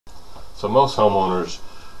So most homeowners,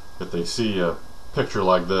 if they see a picture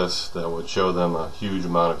like this that would show them a huge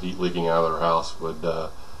amount of heat leaking out of their house, would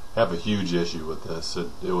have a huge issue with this.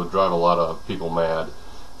 It would drive a lot of people mad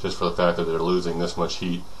just for the fact that they're losing this much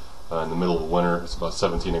heat in the middle of winter. It's about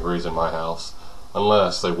 17 degrees in my house,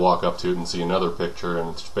 unless they walk up to it and see another picture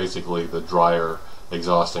and it's basically the dryer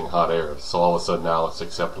exhausting hot air. So all of a sudden now it's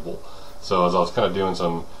acceptable. So as I was kind of doing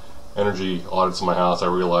some energy audits in my house, I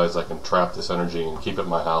realized I can trap this energy and keep it in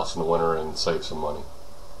my house in the winter and save some money.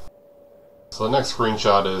 So the next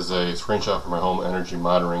screenshot is a screenshot from my home energy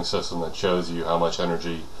monitoring system that shows you how much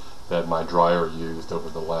energy that my dryer used over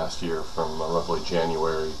the last year from roughly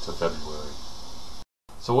January to February.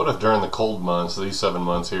 So what if during the cold months, these 7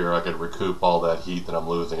 months here, I could recoup all that heat that I'm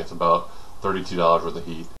losing? It's about $32 worth of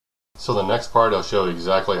heat. So the next part, I'll show you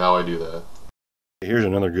exactly how I do that. Here's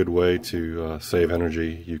another good way to save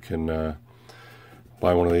energy. You can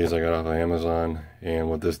buy one of these I got off of Amazon, and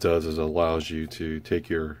what this does is it allows you to take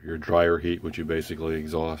your dryer heat, which you basically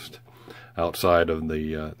exhaust outside of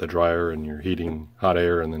the dryer, and you're heating hot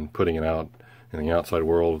air and then putting it out in the outside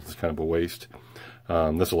world. It's kind of a waste.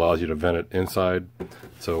 This allows you to vent it inside.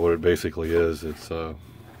 So what it basically is, it's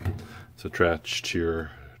attached to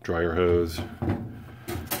your dryer hose.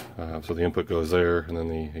 So the input goes there, and then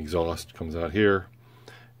the exhaust comes out here,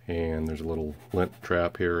 and there's a little lint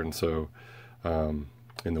trap here, and so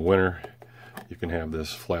in the winter you can have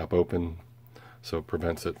this flap open, so it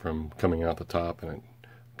prevents it from coming out the top, and it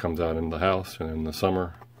comes out into the house. And in the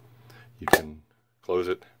summer you can close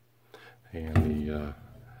it, and the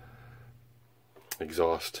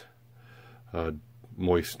exhaust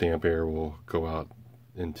moist damp air will go out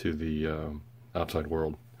into the outside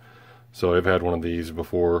world. So I've had one of these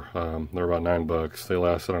before. They're about $9. They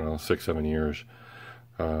last, I don't know, 6-7 years.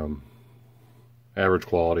 Average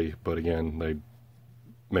quality, but again, they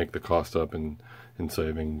make the cost up in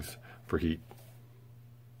savings for heat.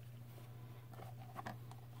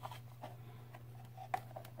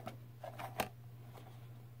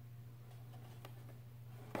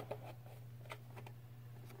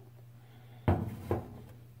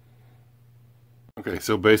 Okay,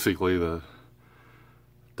 so basically the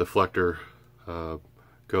deflector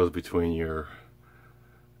goes between your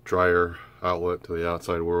dryer outlet to the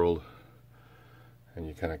outside world, and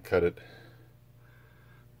you kind of cut it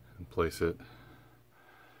and place it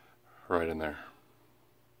right in there.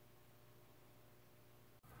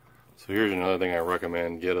 So here's another thing I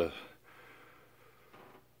recommend: get a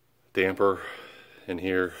damper in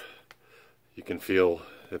here. You can feel,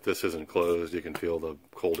 if this isn't closed, you can feel the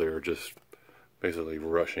cold air just basically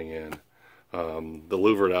rushing in. The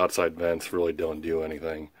louvered outside vents really don't do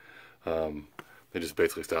anything. They just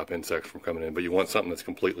basically stop insects from coming in. But you want something that's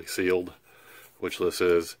completely sealed, which this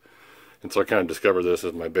is. And so I kind of discovered this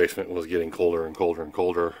as my basement was getting colder and colder and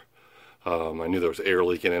colder. I knew there was air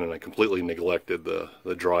leaking in, and I completely neglected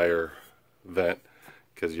the dryer vent,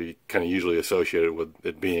 because you kind of usually associate it with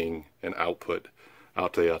it being an output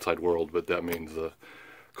out to the outside world, but that means the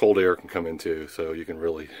cold air can come in too, so you can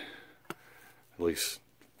really at least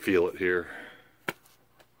feel it here.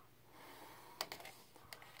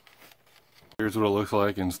 Here's what it looks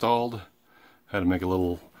like installed. Had to make a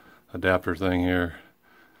little adapter thing here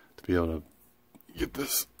to be able to get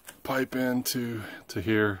this pipe in to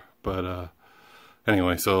here, but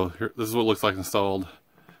anyway, so here, this is what it looks like installed.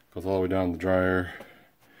 Goes all the way down the dryer,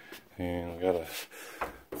 and we got a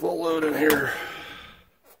full load in here.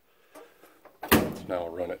 So now I'll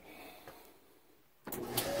run it.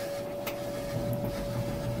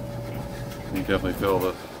 You definitely feel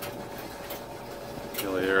the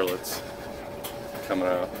air that's coming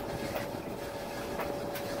out.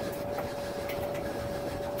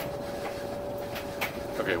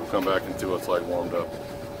 Okay, we'll come back and see what's like warmed up.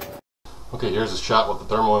 Okay, here's a shot with the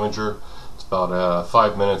thermal imager. It's about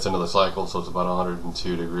 5 minutes into the cycle, so it's about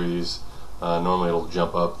 102 degrees. Normally it'll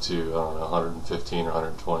jump up to, I don't know, 115 or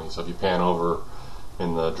 120. So if you pan over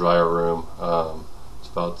in the dryer room, it's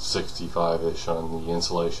about 65-ish on the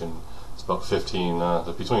insulation. It's about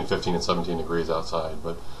between 15 and 17 degrees outside,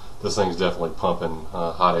 but this thing's definitely pumping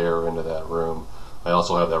hot air into that room. I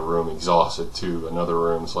also have that room exhausted to another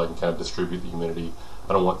room, so I can kind of distribute the humidity.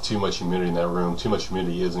 I don't want too much humidity in that room. Too much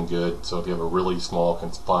humidity isn't good, so if you have a really small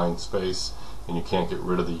confined space and you can't get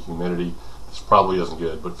rid of the humidity, this probably isn't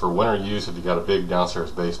good. But for winter use, if you got a big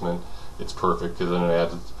downstairs basement, it's perfect, because then it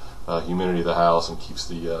adds humidity to the house and keeps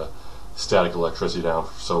the static electricity down,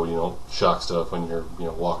 so you don't shock stuff when you're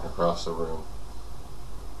walking across the room.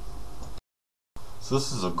 So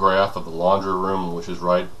this is a graph of the laundry room, which is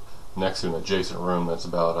right next to an adjacent room that's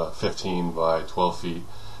about 15 by 12 feet.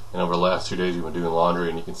 and over the last 2 days we've been doing laundry,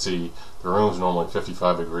 and you can see the room's normally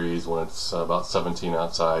 55 degrees when it's about 17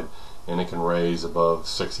 outside, and it can raise above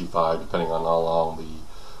 65 depending on how long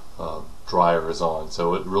the dryer is on.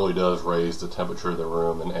 So it really does raise the temperature of the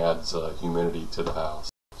room and adds humidity to the house.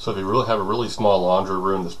 So if you really have a really small laundry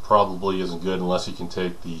room, this probably isn't good unless you can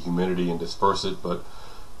take the humidity and disperse it. But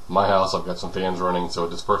my house, I've got some fans running, so it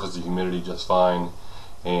disperses the humidity just fine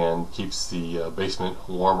and keeps the basement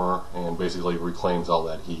warmer and basically reclaims all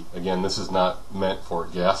that heat. Again, this is not meant for a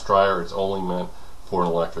gas dryer, it's only meant for an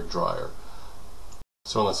electric dryer.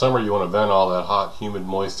 So in the summer you want to vent all that hot, humid,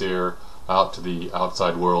 moist air out to the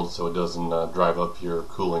outside world so it doesn't drive up your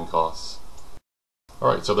cooling costs.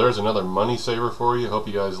 Alright, so there's another money saver for you. Hope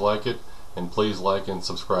you guys like it, and please like and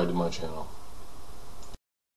subscribe to my channel.